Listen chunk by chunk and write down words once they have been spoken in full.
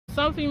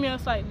Some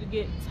females like to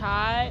get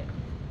tied,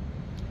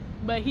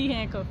 but he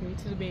handcuffed me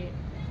to the bed.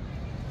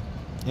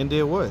 And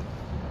did what?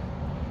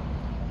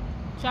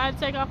 Tried to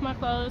take off my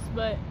clothes,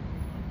 but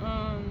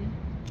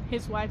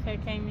his wife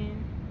had came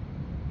in.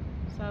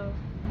 So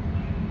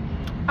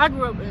I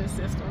grew up in the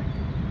system.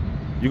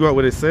 You grew up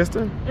with his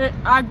sister?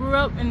 I grew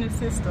up in the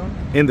system.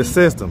 In the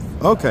system.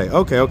 Okay.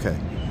 So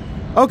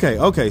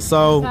That's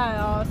how it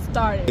all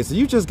started. So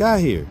you just got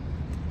here.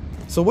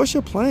 So what's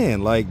your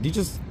plan? Like,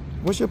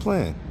 what's your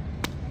plan?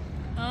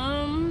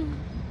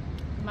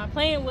 My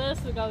plan was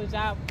to go to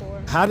Job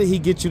Corps. How did he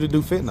get you to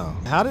do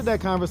fentanyl? How did that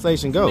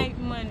conversation go? To make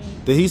money.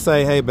 Did he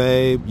say, hey,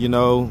 babe, you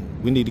know,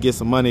 we need to get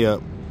some money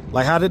up?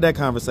 Like, how did that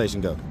conversation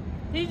go?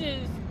 He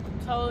just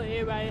told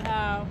everybody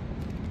how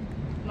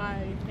my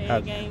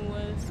head game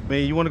was.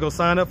 Man, you want to go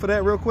sign up for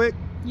that real quick?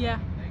 Yeah.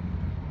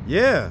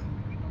 Yeah.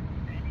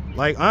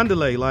 Like,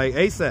 underlay, like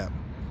ASAP.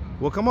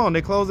 Well, come on,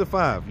 they close at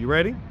 5. You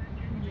ready?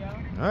 Yeah.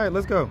 All right,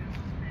 let's go.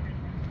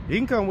 You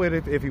can come with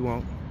it if you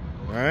want.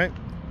 All right.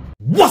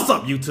 What's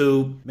up,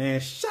 YouTube?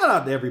 Man, shout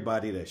out to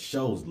everybody that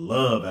shows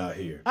love out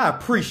here. I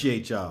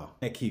appreciate y'all.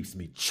 That keeps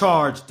me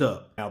charged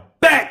up. Now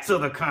back to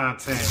the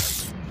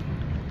content.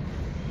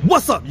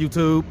 What's up,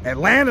 YouTube?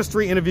 Atlanta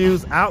Street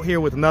Interviews out here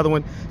with another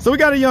one. So we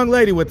got a young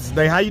lady with us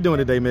today. How you doing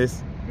today,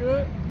 miss?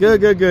 Good.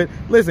 Good.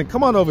 Listen,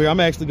 come on over here. I'm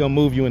actually gonna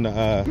move you in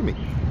the give me.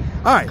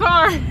 All right.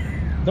 Car.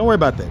 Don't worry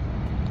about that.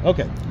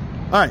 Okay.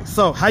 All right.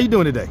 So how you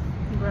doing today?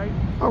 Great.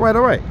 All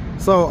right.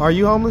 So are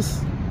you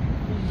homeless?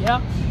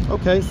 Yep.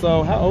 Okay.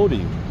 So how old are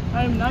you?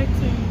 I'm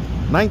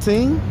 19.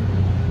 19?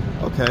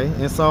 Okay.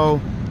 And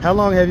so how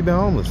long have you been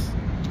homeless?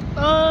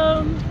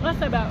 Let's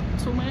say about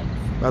 2 months.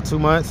 About 2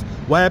 months.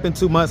 What happened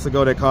 2 months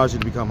ago that caused you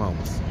to become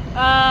homeless?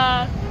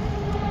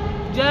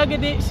 Drug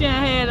addiction.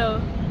 I had a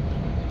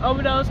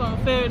overdose on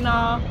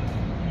fentanyl.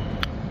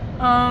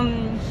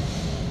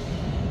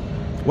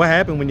 What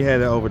happened when you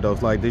had that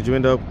overdose? Like, did you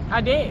end up?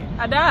 I did.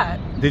 I died.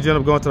 Did you end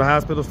up going to the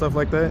hospital, stuff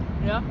like that?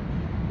 Yeah.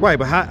 Right,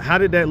 but how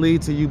did that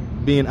lead to you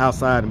being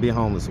outside and being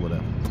homeless or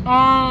whatever?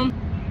 I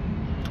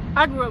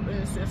grew up in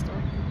the system.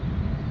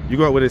 You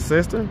grew up with his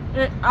sister?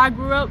 I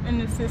grew up in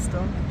the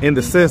system. In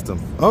the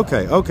system.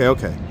 Okay. So That's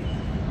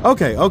how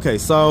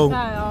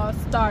it all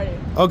started.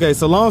 okay,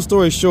 so long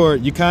story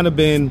short, you kind of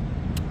been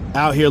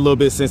out here a little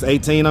bit since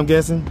 18, I'm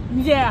guessing?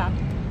 Yeah.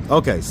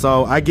 Okay,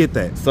 so I get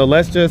that. So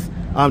let's just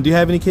do you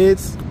have any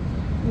kids?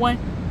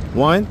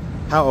 One?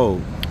 How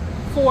old?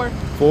 4.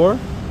 4?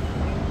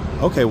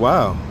 Okay,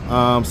 wow.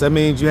 So that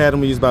means you had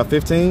them when you was about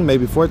 15,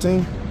 maybe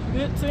 14?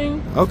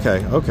 15.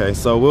 Okay.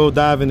 So we'll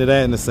dive into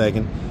that in a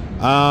second.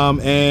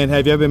 And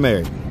have you ever been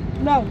married?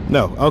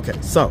 No. Okay.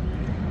 So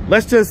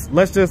let's just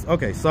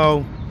okay.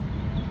 So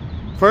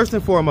first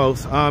and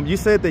foremost, you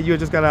said that you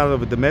had just got out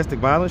of a domestic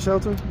violence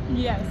shelter?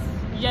 Yes.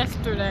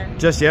 Yesterday.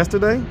 Just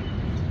yesterday?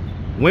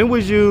 When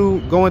was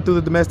you going through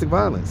the domestic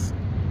violence?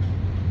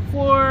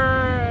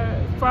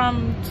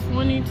 From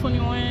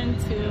 2021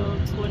 till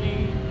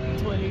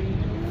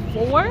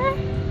 2024.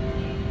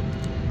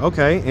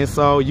 Okay, and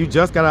so you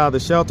just got out of the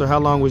shelter. How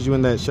long was you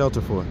in that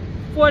shelter for?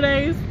 4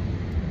 days.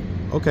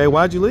 Okay,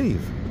 why'd you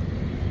leave?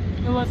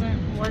 It wasn't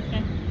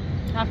working.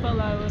 I felt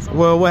like it wasn't.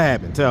 Well, what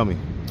happened? Tell me.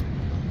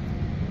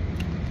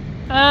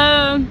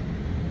 I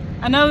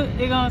know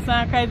it's gonna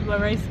sound crazy, but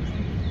racism.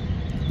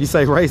 You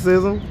say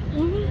racism?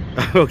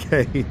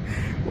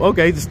 Mm-hmm.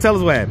 Okay, just tell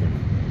us what happened.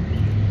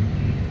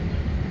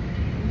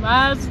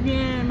 My was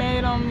getting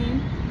mad on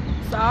me,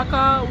 so I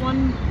called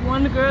one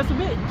of the girls a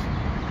bitch.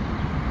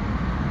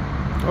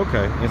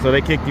 Okay, and so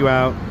they kicked you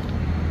out.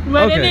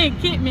 Well, okay. They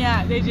didn't kick me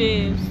out. They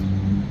just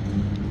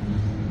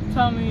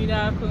told me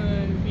that I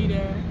couldn't be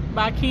there,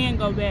 but I can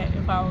go back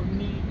if I would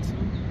need to.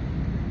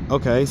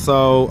 Okay,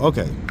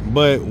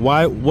 but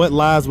why? What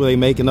lies were they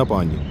making up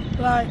on you?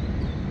 Like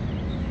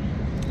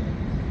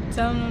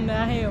telling them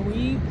that I had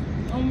weed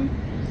on me.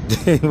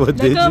 Well,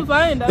 they couldn't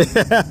find us.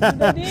 They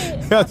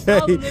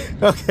did.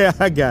 Okay,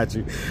 I got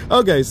you.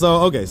 Okay,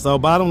 so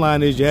bottom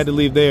line is you had to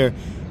leave there.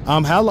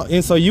 How long?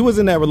 And so you was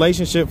in that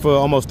relationship for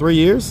almost 3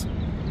 years?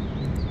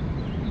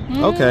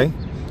 Mm-hmm. Okay.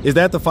 Is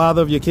that the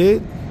father of your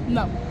kid?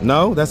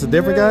 No, that's a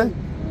different guy.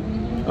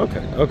 Mm-hmm.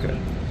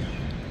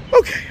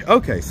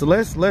 Okay. So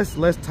let's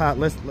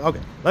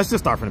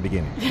just start from the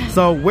beginning.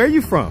 So where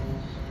you from?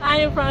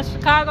 I am from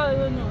Chicago,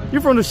 Illinois. You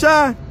from the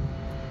Chi?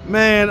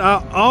 Man,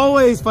 I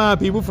always find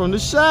people from the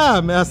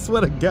Chi, man. I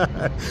swear to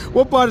God.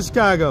 What part of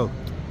Chicago?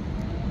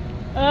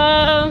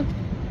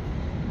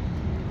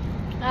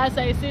 I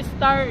say 6th,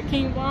 3rd,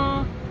 King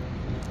Von.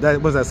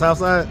 That was that South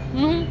Side?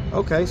 Mm-hmm.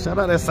 Okay, shout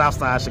out that South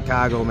Side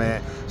Chicago,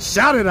 man.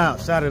 Shout it out.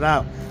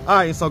 All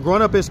right, so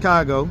growing up in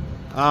Chicago,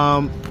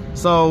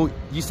 so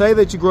you say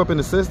that you grew up in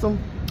the system?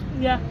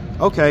 Yeah.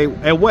 Okay,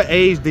 at what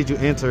age did you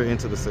enter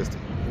into the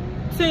system?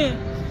 10.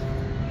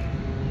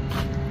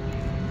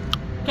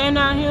 Came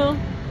down here.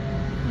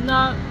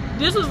 No,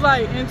 this was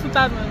like in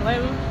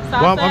 2011.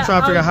 So well, I'm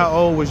trying to figure out how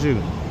old was you?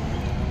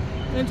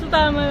 In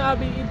 2011, I'll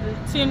be either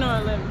 10 or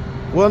 11.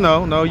 Well,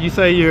 no, you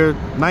say you're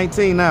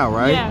 19 now,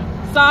 right? Yeah,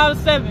 so I was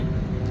 7.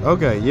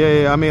 Okay,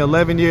 yeah. I mean,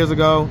 11 years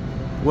ago,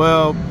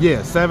 Well,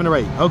 yeah, 7 or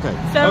 8. Okay.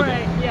 7 okay.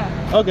 or 8,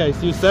 yeah. Okay,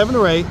 so you're 7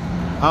 or 8.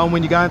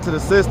 When you got into the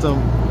system,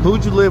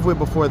 who'd you live with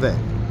before that?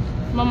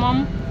 My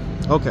mom.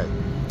 Okay.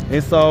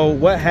 And so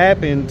what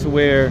happened to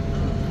where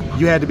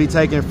you had to be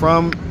taken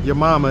from your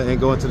mama and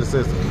go into the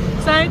system?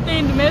 Same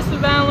thing, domestic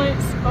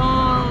violence.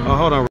 Oh,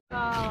 hold on.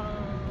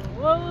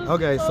 What was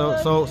Okay,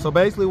 so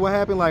basically what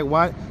happened? Like,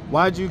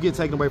 why'd you get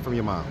taken away from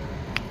your mom?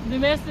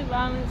 domestic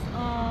violence,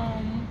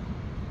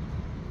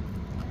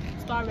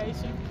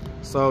 starvation.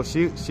 So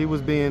she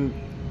was being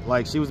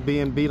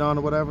beat on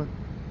or whatever?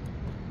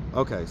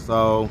 Okay,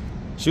 so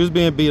she was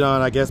being beat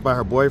on, I guess, by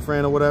her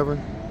boyfriend or whatever?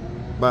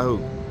 By who?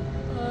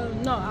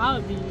 No, I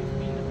was being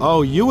beat.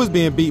 Oh, you was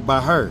being beat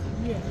by her?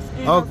 Yes,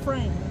 and her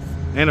friends.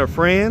 And her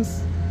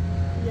friends?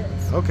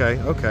 Yes.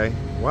 Okay.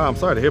 Wow, I'm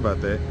sorry to hear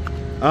about that.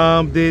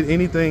 Did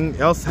anything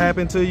else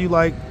happen to you?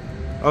 Like,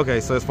 okay,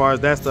 so as far as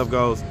that stuff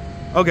goes,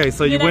 okay,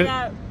 so you went.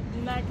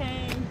 When I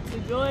came to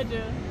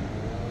Georgia,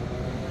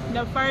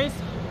 the first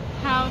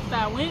house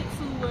I went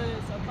to was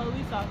a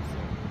police officer,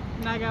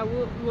 and I got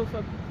whooped with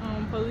a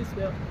police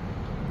belt,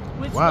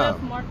 which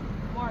left marks.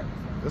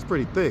 That's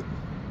pretty thick.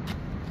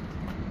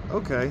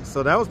 Okay,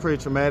 so that was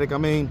pretty traumatic. I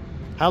mean,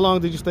 how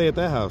long did you stay at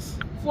that house?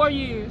 4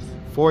 years.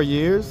 4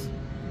 years?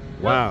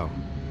 Wow.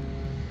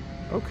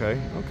 Okay.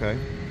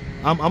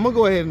 I'm gonna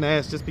go ahead and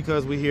ask, just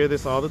because we hear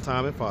this all the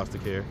time in foster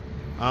care.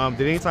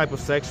 Did any type of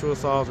sexual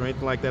assault or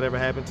anything like that ever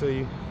happen to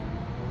you?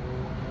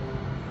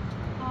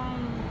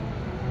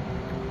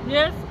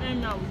 Yes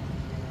and no.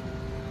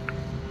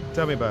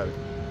 Tell me about it.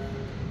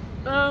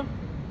 I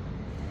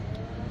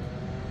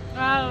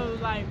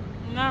was like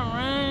not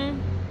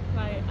running.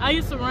 Like I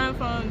used to run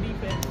from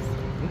defense.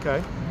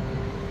 Okay.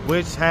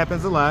 Which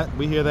happens a lot.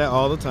 We hear that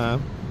all the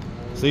time.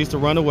 So you used to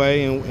run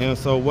away, and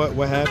so what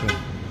happened?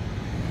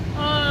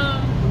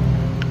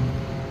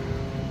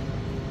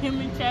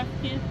 Human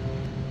trafficking.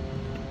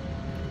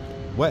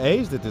 What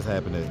age did this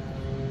happen at?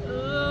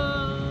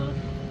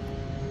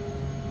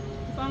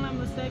 If I'm not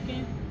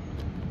mistaken,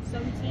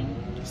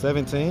 17.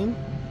 17?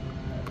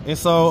 And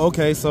so,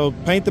 okay, so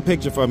paint the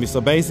picture for me. So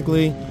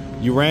basically,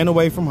 you ran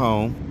away from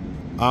home.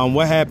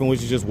 What happened?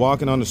 Was you just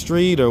walking on the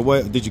street, or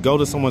what? Did you go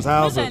to someone's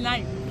house? It was at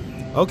night.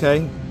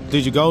 Okay.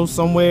 Did you go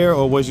somewhere,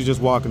 or was you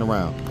just walking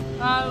around?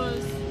 I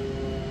was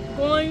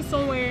going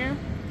somewhere,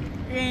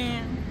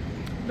 and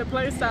the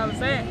place I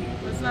was at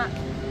was not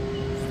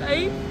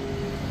safe.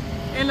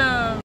 And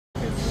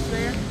was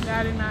there that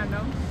I did not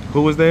know.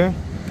 Who was there?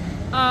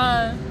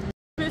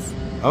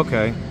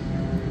 Okay.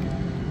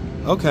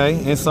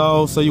 And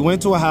so you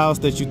went to a house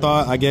that you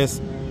thought, I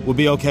guess, would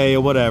be okay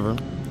or whatever.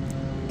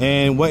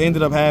 And what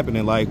ended up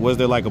happening? Like, was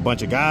there like a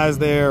bunch of guys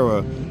there,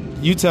 or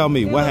you tell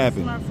me what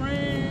happened? My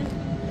friend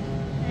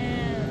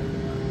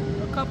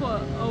and a couple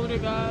of older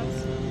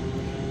guys.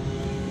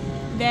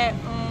 That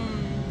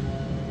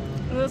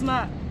it was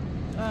not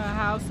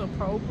house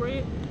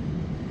appropriate.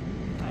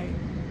 Like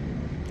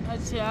a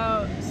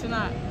child should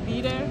not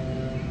be there.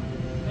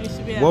 They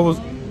should be at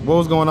home. What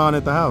was going on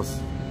at the house?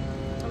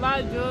 A lot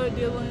of drug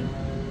dealing.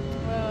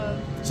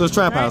 So it's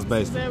trap house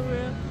basically.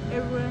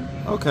 Everywhere.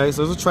 Okay,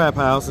 so it's a trap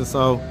house, and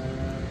so,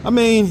 I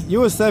mean, you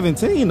were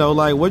 17 though.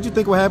 Like, what'd you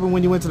think would happen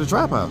when you went to the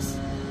trap house?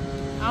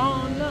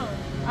 I don't know.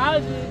 I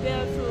was just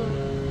there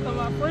to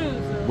my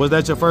friends. Was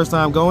that your first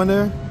time going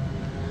there?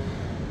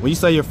 When you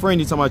say your friend,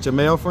 you talking about your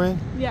male friend?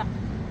 Yeah.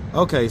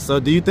 Okay, so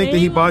do you think that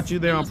he brought you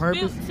there on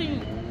purpose?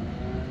 15.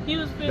 He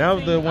was 15. That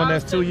was the one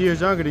that's 2 years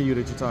younger than you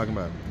that you're talking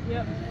about.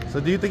 Yep. So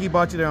do you think he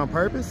brought you there on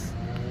purpose?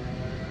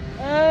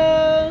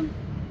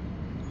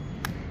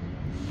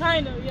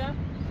 Kind of, yeah.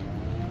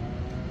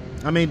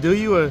 I mean, do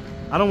you,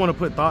 I don't want to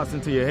put thoughts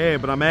into your head,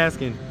 but I'm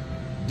asking,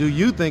 do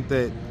you think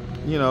that,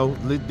 you know,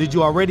 did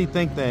you already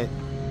think that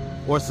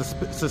or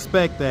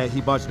suspect that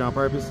he brought you there on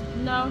purpose?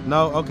 No.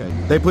 No? Okay.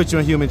 They put you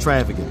in human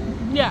trafficking?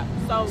 Yeah,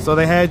 So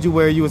they had you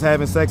where you was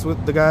having sex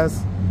with the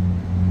guys?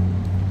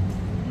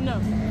 No.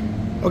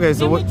 Okay,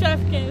 so human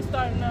trafficking is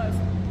starting us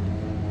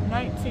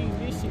 19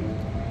 this year.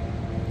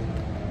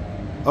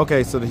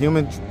 Okay, so the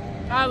human...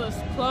 I was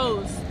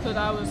closed because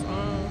I was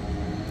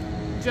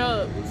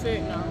drugged with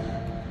fentanyl.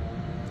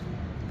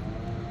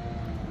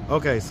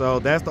 Okay, so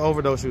that's the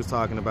overdose she was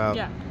talking about.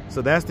 Yeah.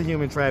 So that's the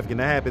human trafficking.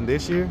 That happened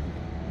this year?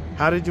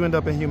 How did you end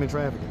up in human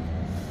trafficking?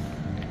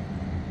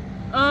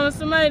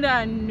 Somebody that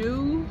I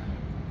knew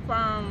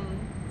from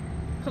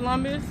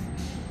Columbus.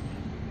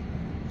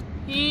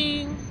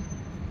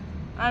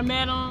 I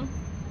met him,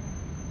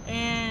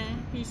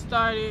 and we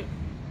started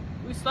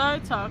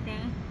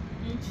talking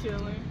and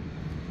chilling.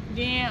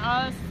 Then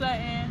all of a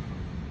sudden,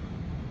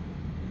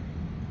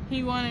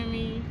 he wanted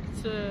me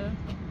to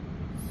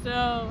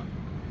sell.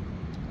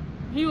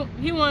 He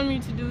wanted me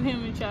to do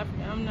human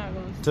trafficking. I'm not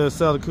going to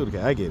sell the cootie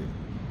cat. I get it,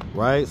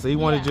 right? So he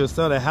wanted you to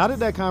sell that. How did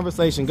that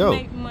conversation go?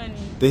 Make money.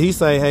 Did he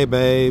say, "Hey,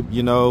 babe,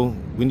 you know,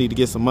 we need to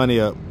get some money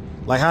up"?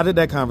 Like, how did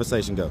that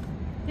conversation go?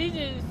 He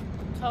just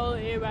told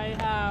everybody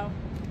how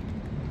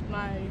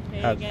my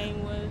head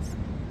game was.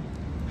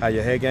 How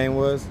your head game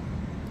was?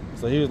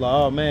 So he was like,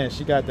 "Oh man,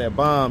 she got that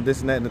bomb,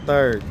 this and that and the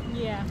third."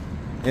 Yeah.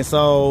 And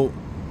so,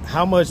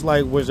 how much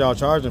like was y'all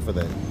charging for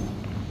that?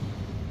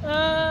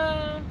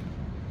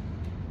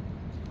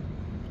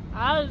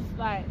 I was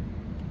like,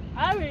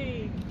 I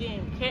really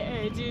didn't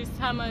care just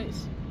how much.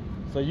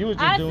 So you were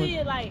just doing. I see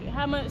it like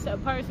how much a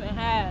person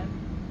has.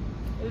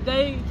 If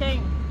they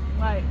can't,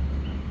 like,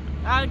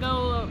 I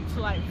go up to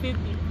like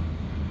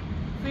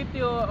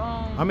 50 or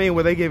I mean,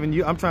 were they giving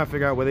you? I'm trying to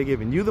figure out, were they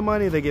giving you the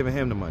money or they giving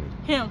him the money?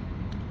 Him.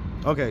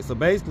 Okay, so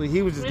basically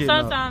he was just getting.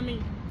 Sometimes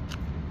me.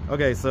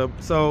 Okay, so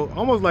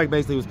almost like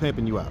basically he was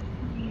pimping you out.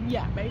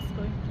 Yeah,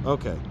 basically.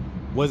 Okay,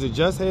 was it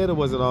just head or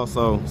was it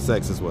also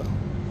sex as well?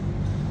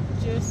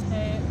 Just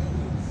head.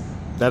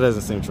 That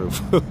doesn't seem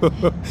truthful.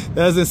 That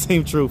doesn't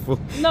seem truthful.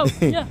 No,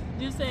 yeah,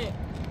 just head.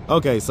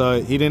 Okay,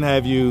 so he didn't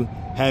have you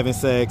having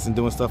sex and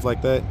doing stuff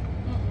like that?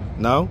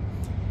 No?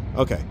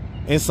 Okay.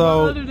 And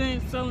so other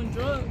than selling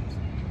drugs.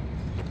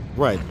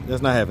 Right.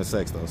 That's not having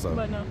sex though, so.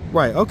 But no.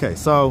 Right, okay.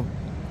 So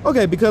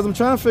because I'm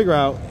trying to figure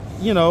out,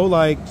 you know,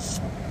 like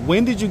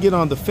when did you get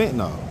on the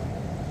fentanyl?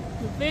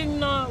 The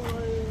fentanyl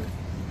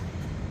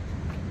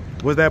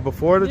was that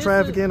before the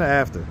trafficking or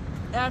after?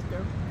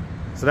 After.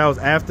 So that was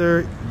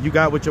after you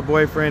got with your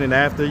boyfriend and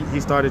after he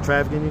started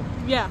trafficking you?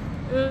 Yeah.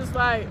 It was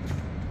like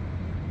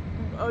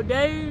a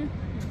day.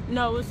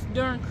 No, it was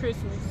during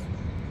Christmas.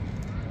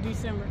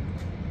 December.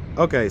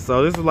 Okay,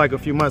 so this was like a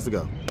few months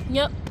ago.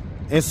 Yep.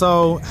 And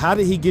so how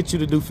did he get you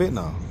to do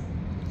fentanyl?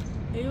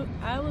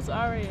 I was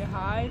already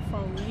high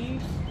from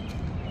weed,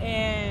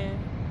 and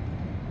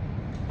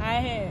I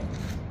had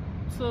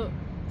took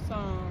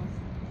some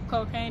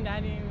cocaine that I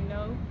didn't even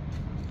know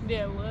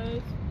there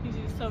was. He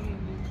just told me,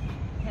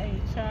 hey,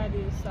 try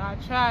this. So I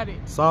tried it.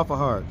 Soft or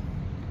hard?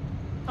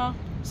 Huh?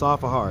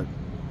 Soft or hard?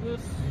 It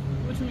was,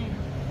 what you mean?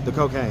 The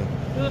cocaine.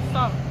 It was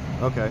soft.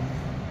 Okay.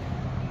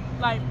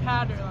 Like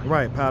powder. Like.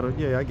 Right, powder.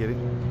 Yeah, I get it.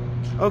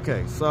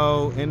 Okay,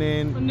 so, and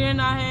then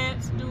I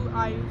had to do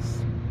ice.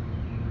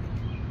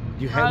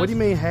 You had, what do you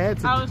mean had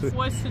to do? I was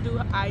forced to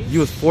do ice. You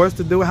was forced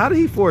to do it? How did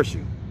he force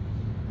you?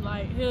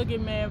 Like, he'll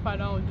get mad if I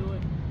don't do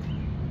it.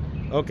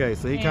 Okay,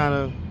 so he kind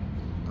of,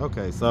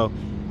 okay, so,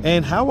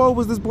 and how old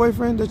was this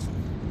boyfriend?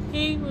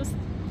 He was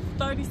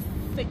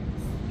 36.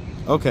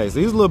 Okay, so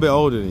he's a little bit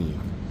older than you.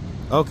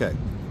 Okay.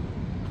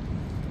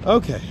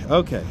 Okay.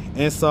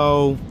 And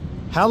so,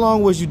 how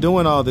long was you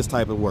doing all this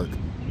type of work?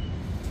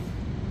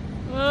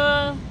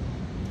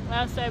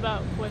 I'd say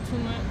about, 2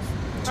 months.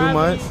 2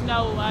 months?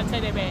 No, I'll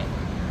take that back.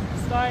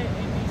 Started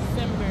in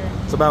December.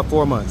 It's about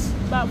 4 months.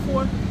 About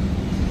 4.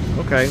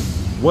 Okay.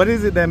 What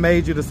is it that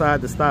made you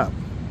decide to stop?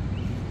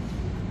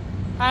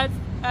 I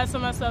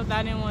told myself that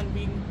I didn't want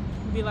to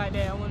be like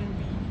that. I wanted to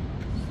be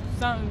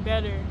something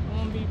better. I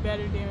want to be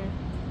better than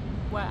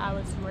what I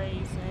was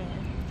raised in.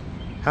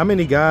 How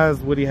many guys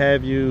would he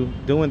have you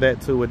doing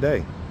that to a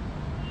day?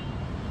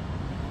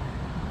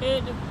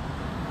 It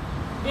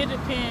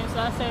depends. So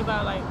I say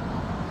about like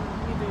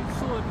either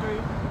 2 or 3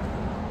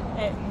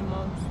 at the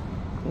most.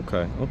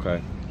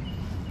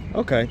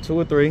 Okay, 2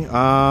 or 3.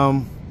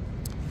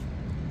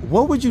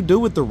 What would you do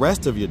with the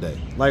rest of your day?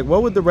 Like,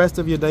 what would the rest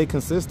of your day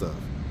consist of?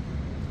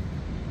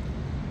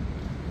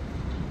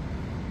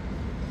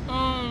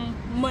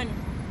 Money.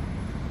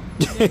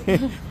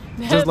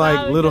 Just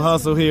like little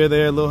hustle here,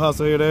 there, little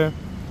hustle here, there?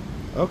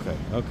 Okay.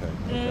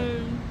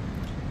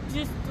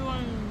 Just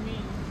doing me.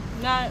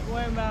 Not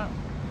worry about...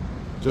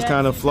 Just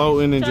kind of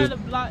floating and just...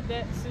 trying to block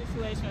that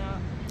situation out.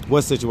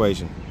 What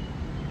situation?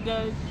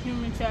 The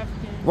human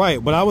trafficking.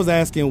 Right, but I was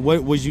asking,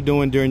 what was you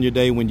doing during your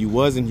day when you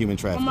was in human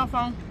trafficking? On my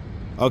phone.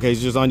 Okay,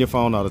 so just on your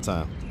phone all the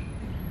time.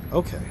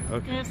 Okay.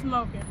 And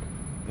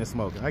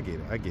smoking. I get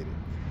it.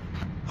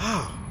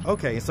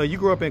 Okay, so you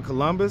grew up in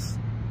Columbus?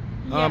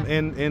 Yeah.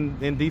 In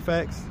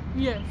DFAX?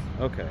 Yes.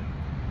 Okay.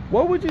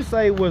 What would you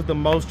say was the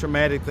most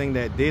traumatic thing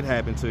that did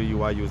happen to you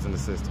while you was in the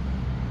system?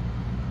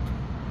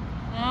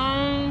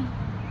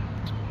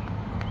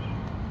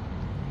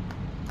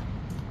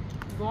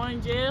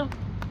 Going to jail.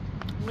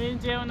 Went in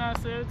jail when I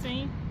was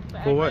 17.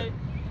 For what?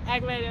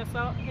 Aggravated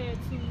assault.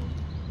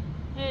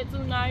 Had 2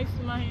 knives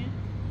in my hand.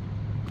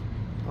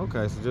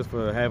 Okay, so just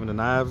for having the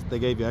knives, they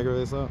gave you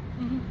aggravated assault?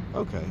 Mm-hmm.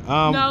 Okay.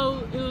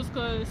 No, it was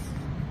because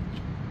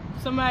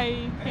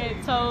somebody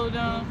had told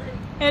the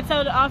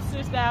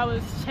officers that I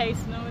was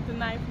chasing them with the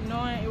knife,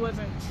 knowing it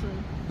wasn't true.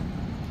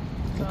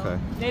 So okay.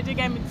 They just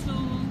gave me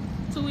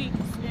 2 weeks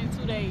and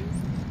 2 days.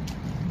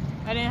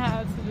 I didn't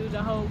have to do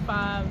the whole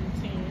 5 and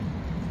 10.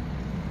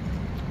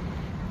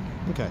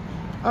 Okay.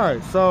 All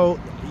right. So,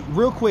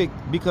 real quick,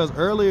 because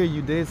earlier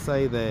you did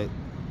say that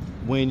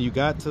when you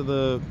got to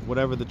the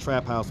whatever the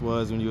trap house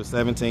was when you were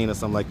 17 or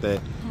something like that,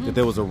 that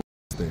there was a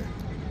there.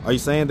 Are you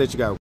saying that you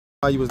got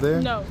while you was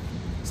there? No.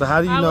 So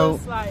how do you know?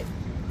 Was like,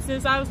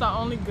 since I was the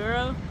only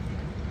girl,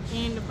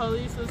 and the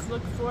police was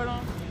looking for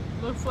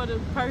the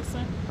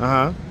person.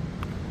 I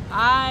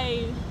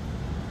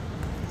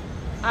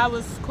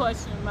was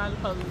questioned by the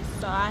police,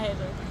 so I had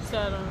to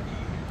tell them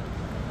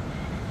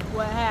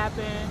what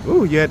happened.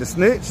 Ooh, you had to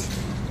snitch?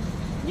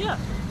 Yeah.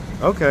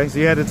 Okay, so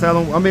you had to tell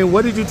them. I mean,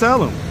 what did you tell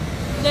them?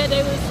 That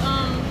they was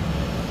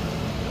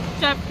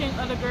trafficking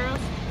other girls.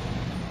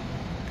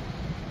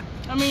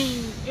 I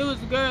mean, it was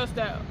girls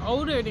that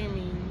older than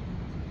me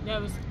that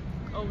was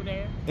over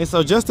there. And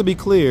so just to be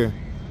clear,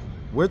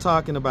 we're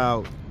talking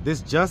about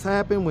this just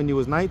happened when you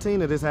was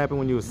 19 or this happened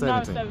when you was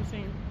 17? No, I was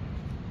 17.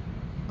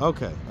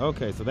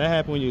 Okay. So that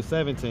happened when you was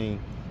 17.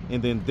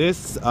 And then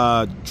this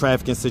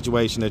trafficking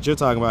situation that you're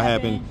talking about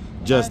happened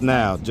just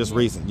now, just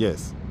recent.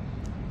 Yes.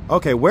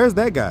 Okay, where's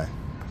that guy?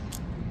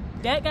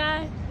 That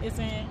guy is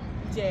in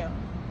jail.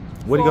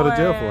 What did he go to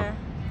jail for?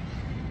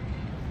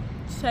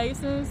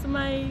 Chasing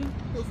somebody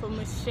with a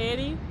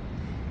machete.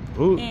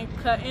 Ooh. And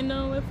cutting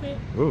them with it.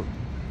 Ooh.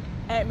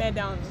 At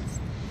McDonald's.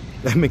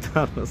 At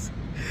McDonald's.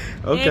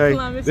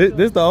 Okay.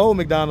 This the old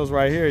McDonald's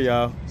right here,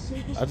 y'all.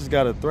 I just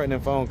got a threatening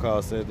phone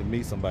call, said to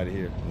meet somebody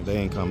here. They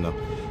ain't come though.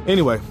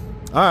 Anyway,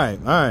 all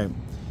right.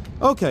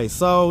 Okay,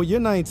 so you're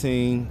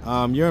 19.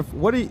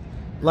 What do you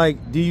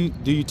like? Do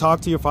you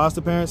talk to your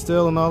foster parents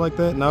still and all like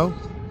that? No.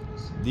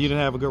 You didn't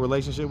have a good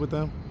relationship with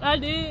them? I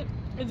did.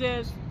 It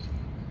just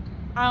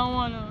I don't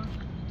want to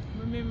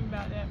remember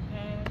about that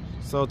past.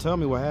 So tell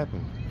me what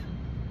happened.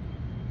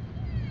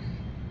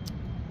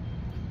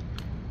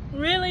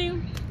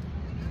 Really,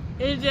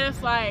 it's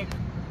just like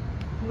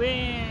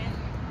when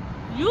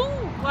you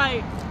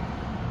like,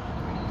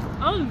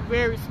 I'm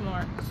very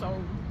smart,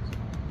 so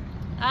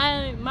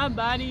my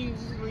body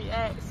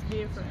reacts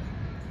different.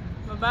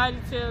 My body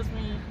tells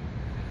me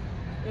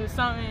if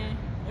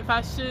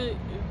I should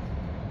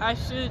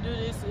do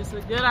this, it's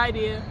a good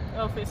idea,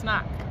 or if it's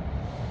not.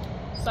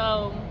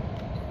 So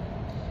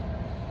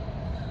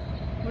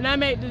when I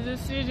make the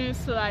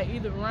decisions to like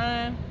either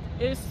run,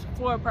 it's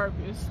for a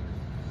purpose.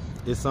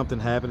 Is something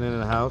happening in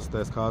the house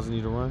that's causing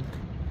you to run?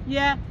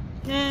 Yeah,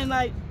 and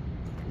like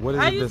what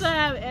is I used to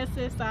have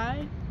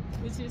SSI,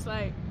 which is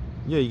like,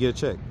 yeah, you get a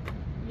check.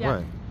 Yeah.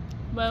 Right.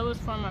 But it was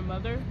from my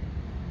mother.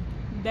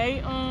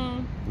 They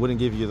wouldn't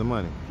give you the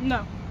money.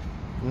 No.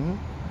 Mhm.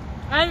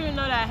 I didn't even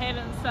know that I had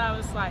it until I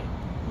was like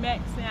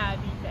maxing out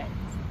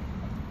defects.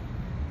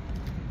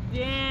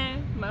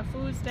 Then my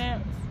food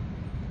stamps.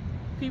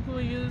 People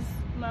use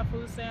my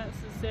food stamps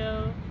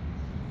to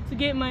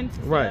get money to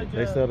sell right.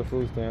 drugs. They sell the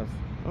food stamps.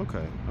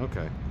 Okay.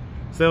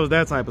 So it was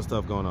that type of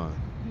stuff going on.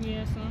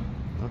 Yes,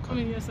 sir. Okay. I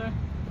mean, yes, sir.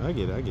 I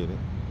get it.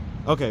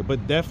 Okay,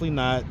 but definitely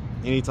not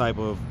any type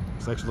of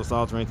sexual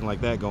assault or anything like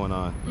that going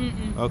on.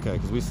 Mm-mm. Okay,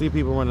 because we see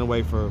people running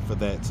away for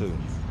that too.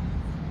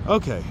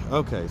 Okay.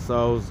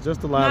 So it's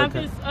just a lot now of.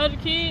 If it's other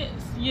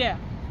kids, yeah.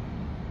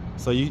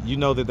 So you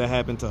know that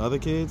happened to other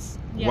kids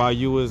while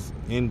you was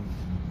in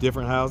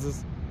different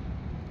houses.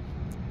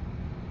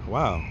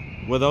 Wow.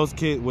 Were those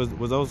kids was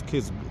those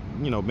kids,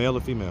 male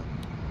or female?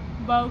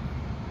 Both.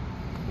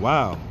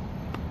 Wow.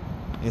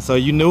 And so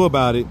you knew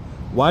about it.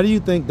 Why do you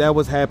think that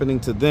was happening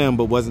to them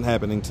but wasn't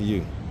happening to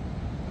you?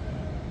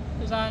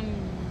 Because I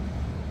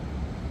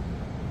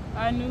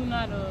knew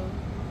not to.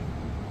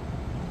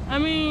 I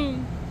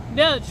mean,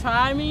 they'll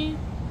try me,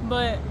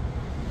 but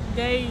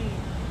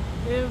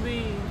it'll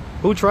be.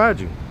 Who tried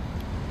you?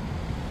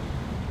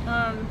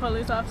 The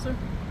police officer.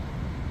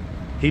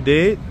 He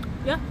did?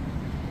 Yeah.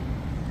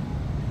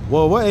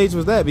 Well, what age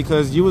was that?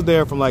 Because you was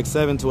there from like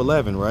 7 to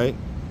 11, right?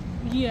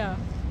 Yeah.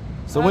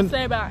 So I'd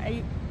say about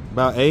 8.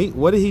 About 8?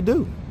 What did he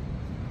do?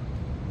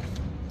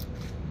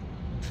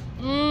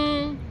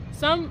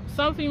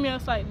 Some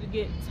females like to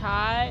get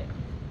tied,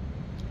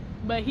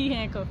 but he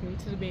handcuffed me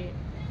to the bed.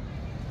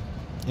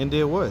 And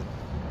did what?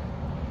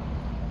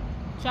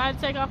 Tried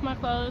to take off my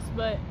clothes,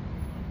 but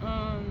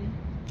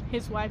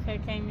his wife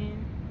had came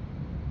in,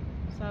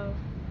 so.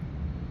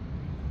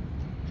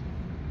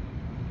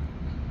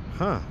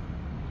 Huh.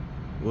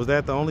 Was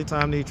that the only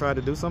time that he tried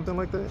to do something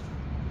like that?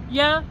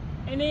 Yeah,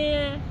 and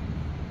then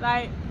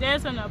like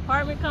there's an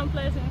apartment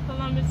complex in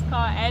Columbus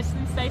called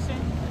Ashley Station.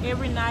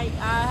 Every night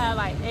I have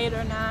like 8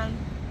 or 9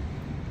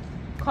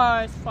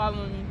 cars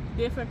following me,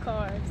 different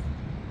cars.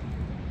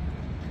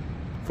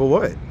 For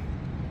what?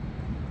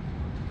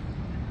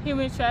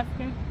 Human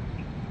trafficking.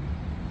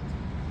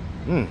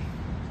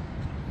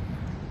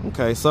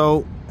 Okay,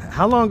 so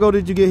how long ago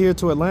did you get here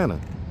to Atlanta?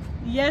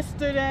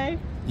 Yesterday.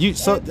 I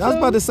was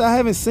about to say, I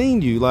haven't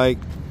seen you. Like,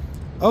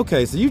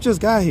 okay, so you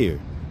just got here.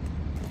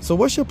 So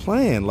what's your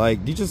plan? Like,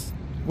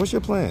 what's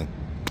your plan?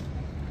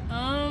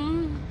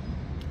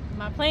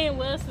 My plan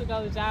was to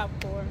go to Job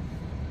Corps.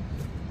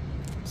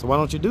 So why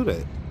don't you do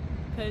that?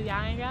 Because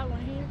y'all ain't got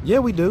one here. Yeah,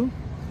 we do.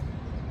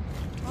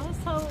 I was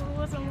told there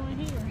wasn't one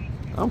here.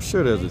 I'm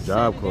sure there's a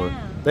Job Corps.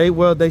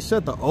 Down. They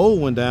shut the old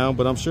one down,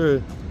 but I'm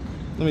sure.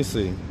 Let me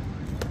see.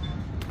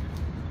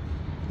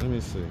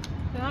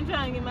 Because I'm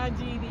trying to get my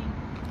GED.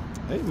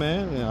 Hey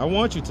man, I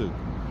want you to.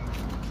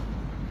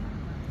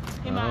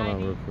 Hold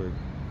on real quick.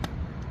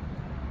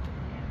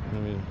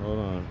 Hold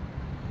on.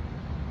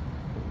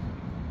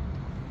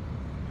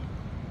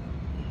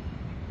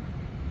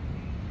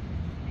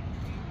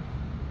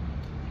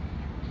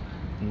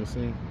 Let me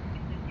see.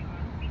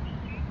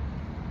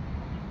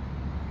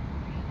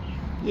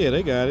 Yeah,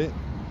 they got it.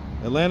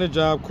 Atlanta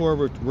Job Corps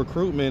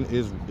recruitment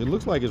it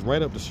looks like it's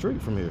right up the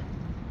street from here.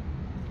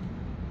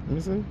 Let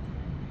me see.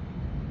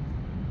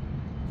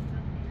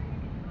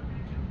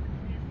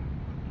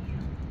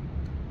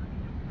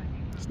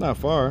 not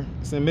far.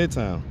 It's in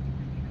Midtown.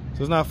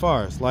 So it's not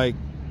far. It's like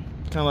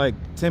kind of like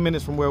 10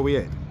 minutes from where we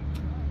at.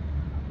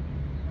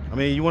 I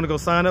mean, you want to go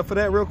sign up for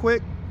that real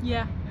quick?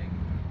 Yeah.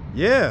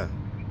 Yeah.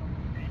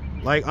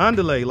 Like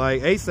underlay,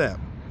 like ASAP.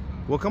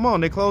 Well, come on.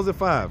 They close at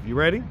 5. You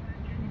ready?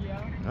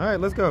 Yeah. All right,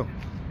 let's go.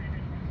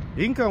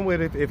 You can come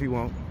with it if you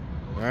want.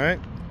 All right.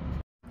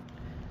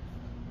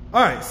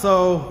 All right,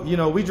 so, you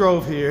know, we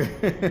drove here.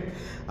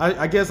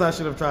 I guess I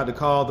should have tried to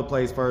call the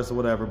place first or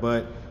whatever,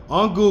 but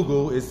on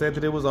Google, it said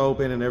that it was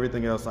open and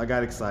everything else. I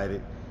got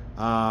excited.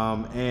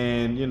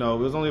 And, you know, it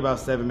was only about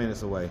 7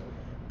 minutes away.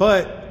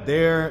 But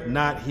they're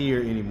not here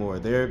anymore.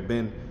 They've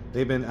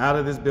been out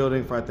of this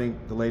building for, I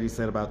think the lady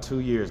said, about 2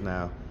 years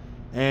now.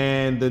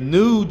 And the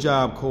new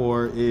Job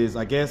Corps is,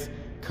 I guess,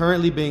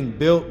 currently being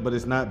built, but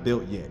it's not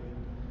built yet.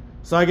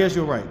 So I guess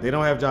you're right. They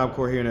don't have Job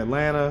Corps here in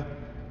Atlanta.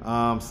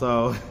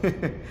 So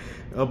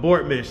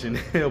abort mission,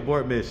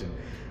 abort mission.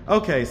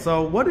 Okay,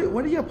 so what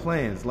are your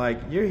plans? Like,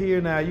 you're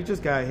here now, you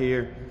just got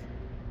here,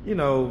 you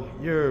know,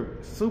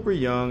 you're super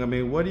young. I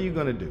mean, what are you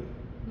gonna do?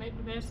 Make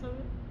the best of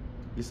it.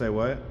 You say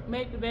what?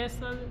 Make the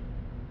best of it.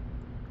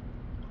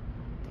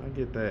 I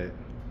get that.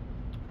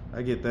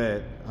 I get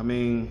that. I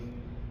mean,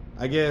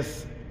 I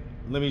guess,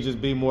 let me just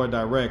be more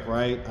direct,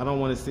 right? I don't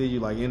want to see you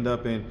like end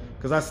up in,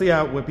 because I see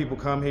how when people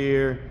come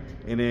here,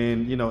 and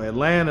then, you know,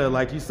 Atlanta,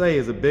 like you say,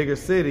 is a bigger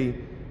city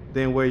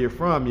than where you're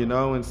from, you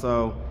know, and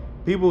so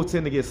people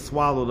tend to get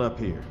swallowed up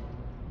here.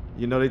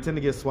 You know, they tend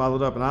to get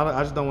swallowed up, and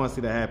I just don't want to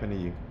see that happen to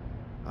you.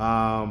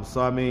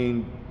 So, I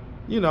mean,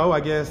 you know,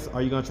 I guess,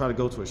 are you going to try to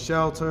go to a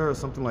shelter or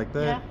something like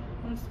that? Yeah,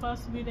 I'm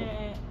supposed to be there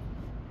at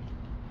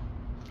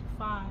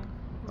 5.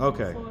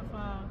 Okay. 4 or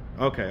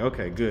 5.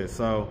 Okay, good.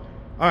 So,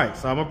 all right,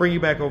 so I'm going to bring you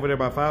back over there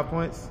by 5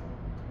 points?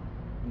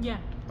 Yeah.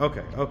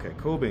 Okay,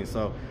 cool beans.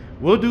 So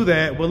we'll do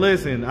that. Well,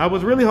 listen, I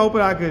was really hoping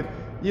I could,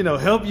 you know,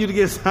 help you to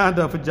get signed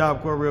up for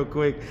Job Corps real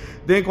quick.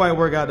 Didn't quite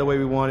work out the way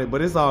we wanted,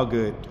 but it's all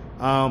good.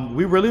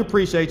 We really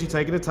appreciate you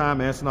taking the time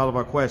answering all of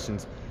our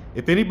questions.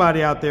 If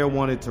anybody out there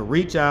wanted to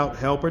reach out,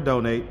 help, or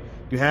donate,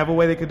 do you have a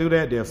way they could do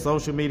that? Do you have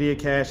social media,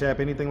 Cash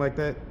App, anything like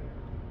that?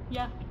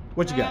 Yeah.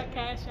 What you got?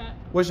 Cash App.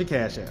 What's your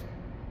Cash App?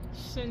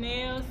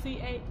 Chanel,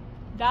 $CHANEL,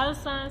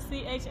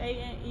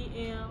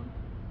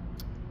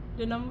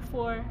 the number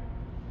 4,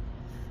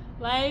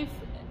 Life,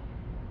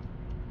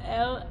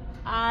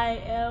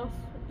 LIFE,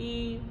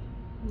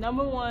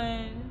 number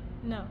 1,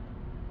 no,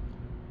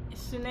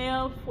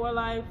 Chanel for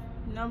Life,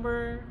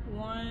 number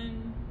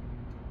 1,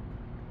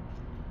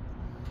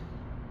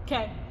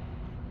 K.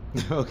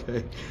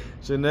 Okay.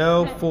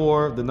 Chanel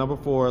for the number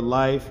 4,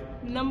 Life,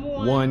 number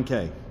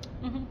 1K.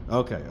 Mm-hmm.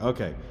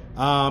 Okay.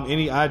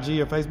 Any IG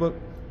or Facebook?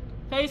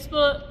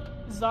 Facebook,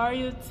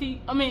 Zaria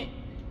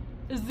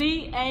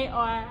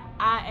ZARIA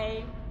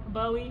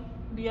Bowie,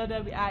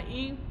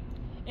 BOWIE.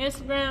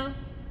 Instagram,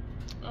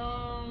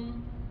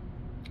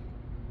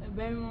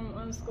 baby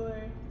mama _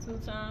 2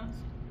 times.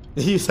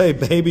 You say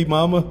baby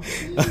mama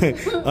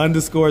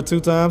 _ 2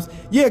 times?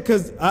 Yeah,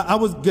 because I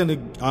was gonna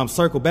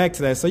circle back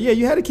to that. So yeah,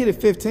 you had a kid at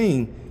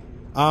 15.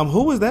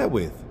 Who was that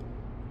with?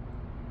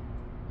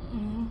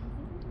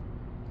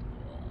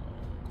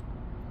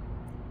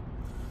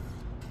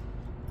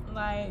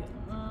 Like,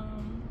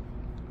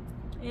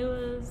 it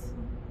was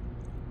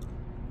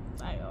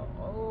like an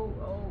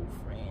old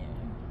friend.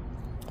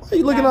 Why are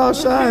you looking all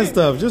shy and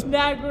stuff? Just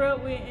that I grew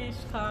up with in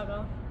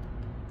Chicago.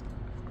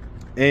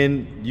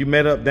 And you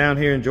met up down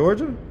here in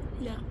Georgia?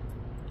 Yeah.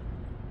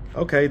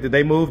 Okay, did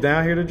they move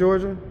down here to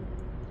Georgia?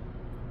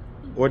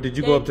 Or did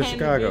you go up to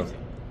Chicago?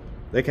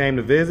 They came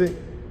to visit?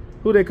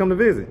 Who they come to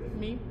visit?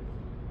 Me.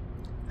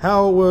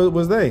 How old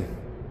was they?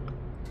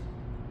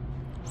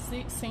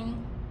 16.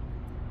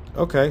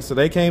 Okay, so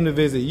they came to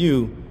visit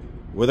you.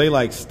 Were they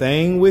like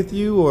staying with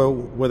you, or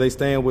were they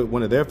staying with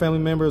one of their family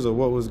members, or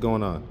what was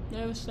going on?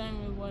 They were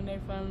staying with one of their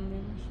family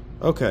members.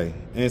 Okay,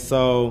 and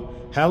so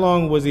how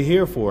long was he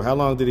here for? How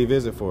long did he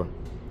visit for?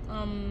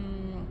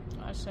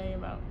 I'd say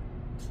about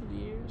 2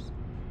 years.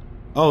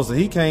 Oh, so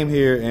he came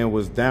here and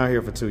was down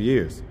here for 2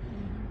 years.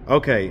 Mm-hmm.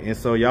 Okay, and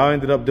so y'all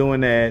ended up doing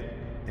that,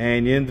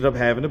 and you ended up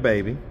having a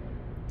baby.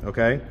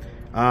 Okay,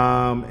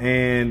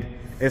 and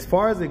as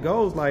far as it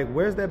goes, like,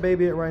 where's that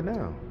baby at right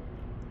now?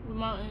 With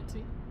my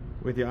auntie.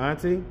 With your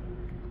auntie?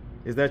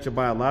 Is that your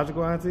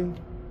biological auntie?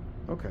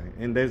 Okay,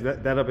 and there's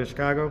that up in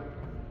Chicago?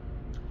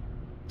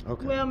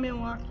 Okay. Well,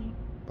 Milwaukee.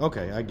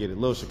 Okay, I get it.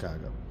 Little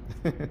Chicago.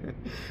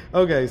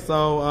 Okay,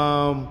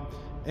 so,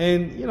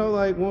 and, you know,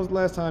 like, when was the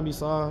last time you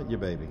saw your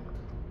baby?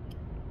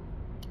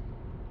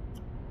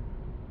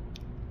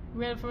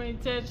 Ready for me to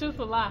tell the truth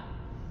or lie?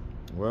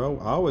 Well,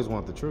 I always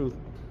want the truth.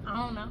 I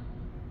don't know.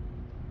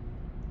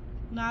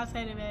 No, I'll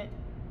say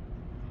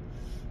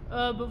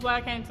that before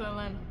I came to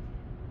Atlanta.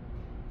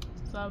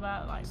 So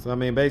about like... So, I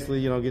mean,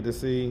 basically, you don't get to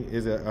see,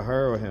 is it a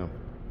her or him?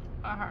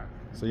 A her.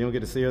 So you don't get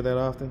to see her that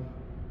often?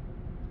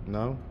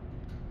 No?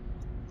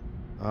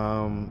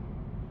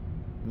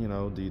 You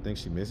know, do you think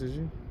she misses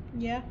you?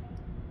 Yeah.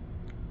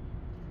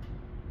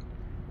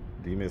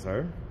 Do you miss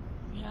her?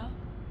 Yeah.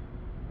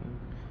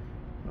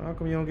 How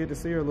come you don't get to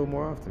see her a little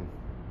more often?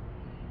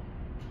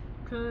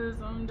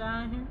 because I'm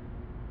down here.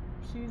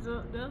 She's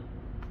up there.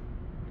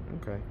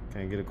 Okay.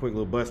 Can't get a quick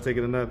little bus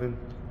ticket or nothing?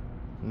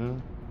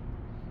 No?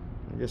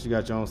 I guess you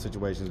got your own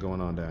situations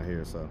going on down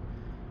here, so.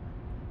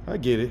 I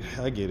get it.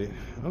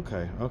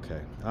 Okay.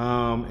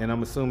 And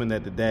I'm assuming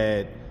that the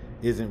dad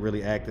isn't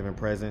really active and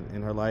present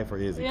in her life, or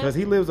is he? Because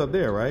he lives up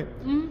there, right?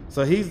 Mm-hmm.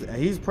 So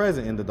he's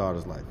present in the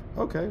daughter's life.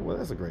 Okay, well,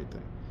 that's a great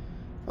thing.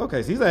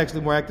 Okay, so he's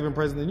actually more active and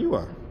present than you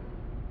are.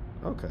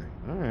 Okay,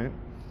 all right.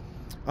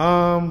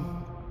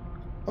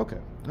 Okay,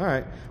 all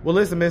right. Well,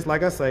 listen, miss,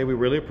 like I say, we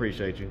really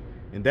appreciate you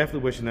and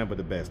definitely wish you nothing but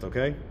the best,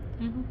 okay?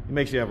 Mm-hmm.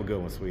 Make sure you have a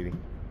good one, sweetie.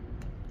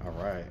 All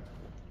right.